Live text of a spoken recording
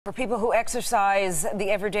For people who exercise, the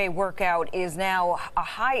everyday workout is now a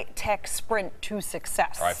high-tech sprint to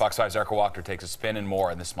success. All right, Fox 5's Erica Wachter takes a spin and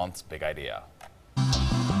more in this month's Big Idea.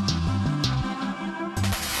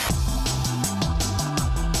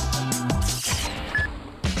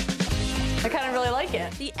 I kind of really like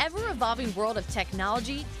it. The ever-evolving world of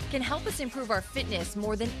technology can help us improve our fitness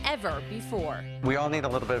more than ever before. We all need a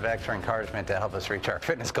little bit of extra encouragement to help us reach our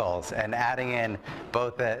fitness goals, and adding in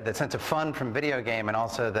both the sense of fun from video game and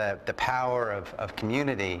also the power of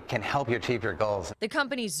community can help you achieve your goals. The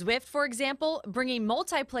company Zwift, for example, bringing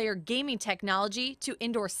multiplayer gaming technology to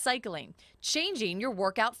indoor cycling, changing your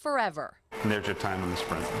workout forever. And there's your time on the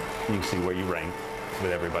sprint. You can see where you rank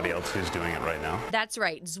with everybody else who's doing it right now. That's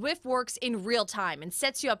right. Zwift works in real time and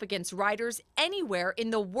sets you up against riders anywhere in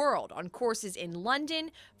the world on courses in London,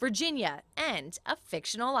 Virginia, and a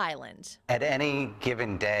fictional island. At any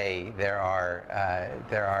given day, there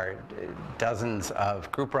are dozens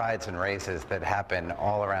of group rides and races that happen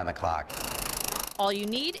all around the clock. All you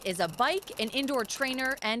need is a bike, an indoor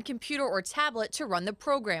trainer, and computer or tablet to run the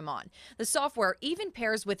program on. The software even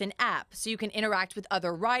pairs with an app so you can interact with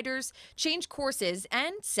other riders, change courses,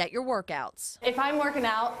 and set your workouts. If I'm working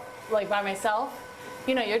out like by myself,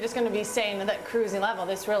 you know, you're just going to be staying at that cruising level.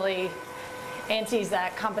 This really antes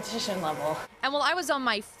that competition level. And while I was on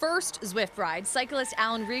my first Zwift ride, cyclist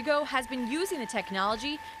Allan Rego has been using the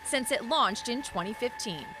technology since it launched in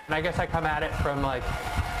 2015. And I guess I come at it from like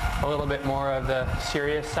a little bit more of the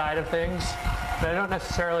serious side of things. But I don't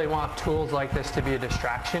necessarily want tools like this to be a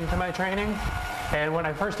distraction to my training. And when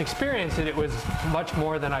I first experienced it, it was much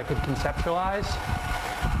more than I could conceptualize.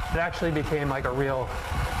 It actually became like a real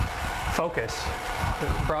focus.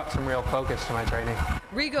 It brought some real focus to my training.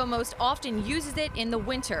 Rego most often uses it in the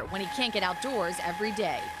winter when he can't get outdoors every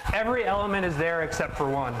day. Every element is there except for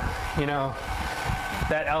one. You know,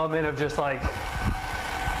 that element of just like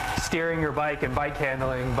steering your bike and bike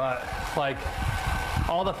handling, but like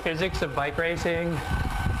all the physics of bike racing,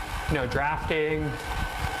 you know, drafting,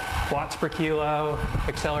 watts per kilo,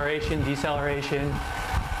 acceleration, deceleration,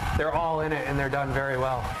 they're all in it and they're done very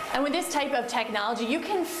well. And with this type of technology, you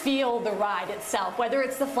can feel the ride itself, whether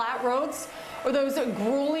it's the flat roads or those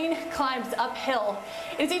grueling climbs uphill.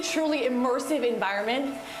 It's a truly immersive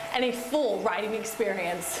environment and a full riding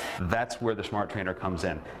experience. That's where the smart trainer comes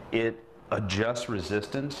in. It adjusts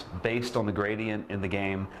resistance based on the gradient in the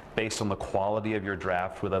game, based on the quality of your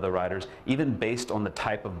draft with other riders, even based on the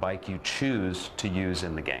type of bike you choose to use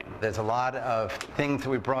in the game. There's a lot of things that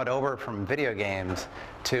we brought over from video games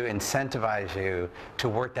to incentivize you to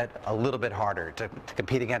work that a little bit harder, to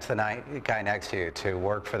compete against the guy next to you, to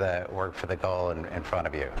work for the goal in front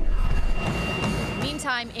of you.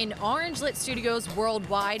 Meantime, in orange-lit studios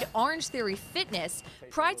worldwide, Orange Theory Fitness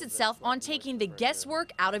prides itself on taking the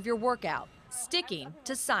guesswork out of your workout, sticking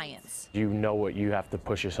to science. You know what you have to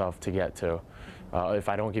push yourself to get to. If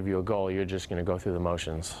I don't give you a goal, you're just going to go through the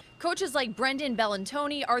motions. Coaches like Brendan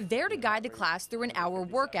Bellantoni are there to guide the class through an hour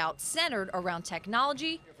workout centered around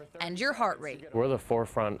technology and your heart rate. We're the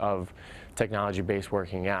forefront of technology-based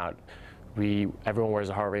working out. Everyone wears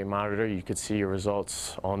a heart rate monitor. You could see your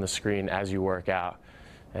results on the screen as you work out,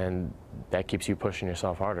 and that keeps you pushing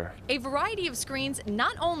yourself harder. A variety of screens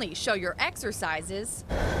not only show your exercises,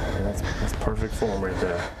 that's perfect form right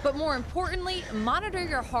there, but more importantly, monitor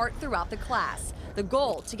your heart throughout the class. The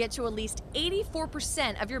goal, to get to at least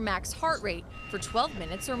 84% of your max heart rate for 12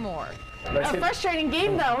 minutes or more. A frustrating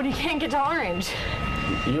game though when you can't get to orange.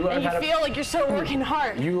 You feel like you're still working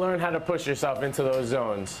hard. You learn how to push yourself into those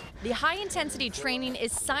zones. The high-intensity training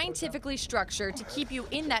is scientifically structured to keep you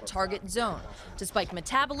in that target zone, to spike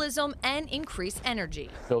metabolism and increase energy.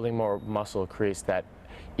 Building more muscle creates that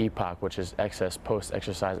EPOC, which is excess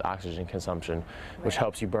post-exercise oxygen consumption, which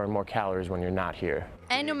helps you burn more calories when you're not here.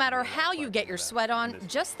 And no matter how you get your sweat on,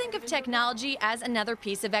 just think of technology as another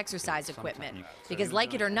piece of exercise equipment. Because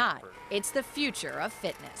like it or not, it's the future of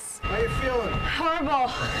fitness. How you feeling?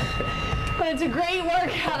 Horrible. But it's a great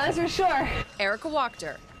workout, that's for sure. Erica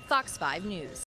Wachter, Fox 5 News.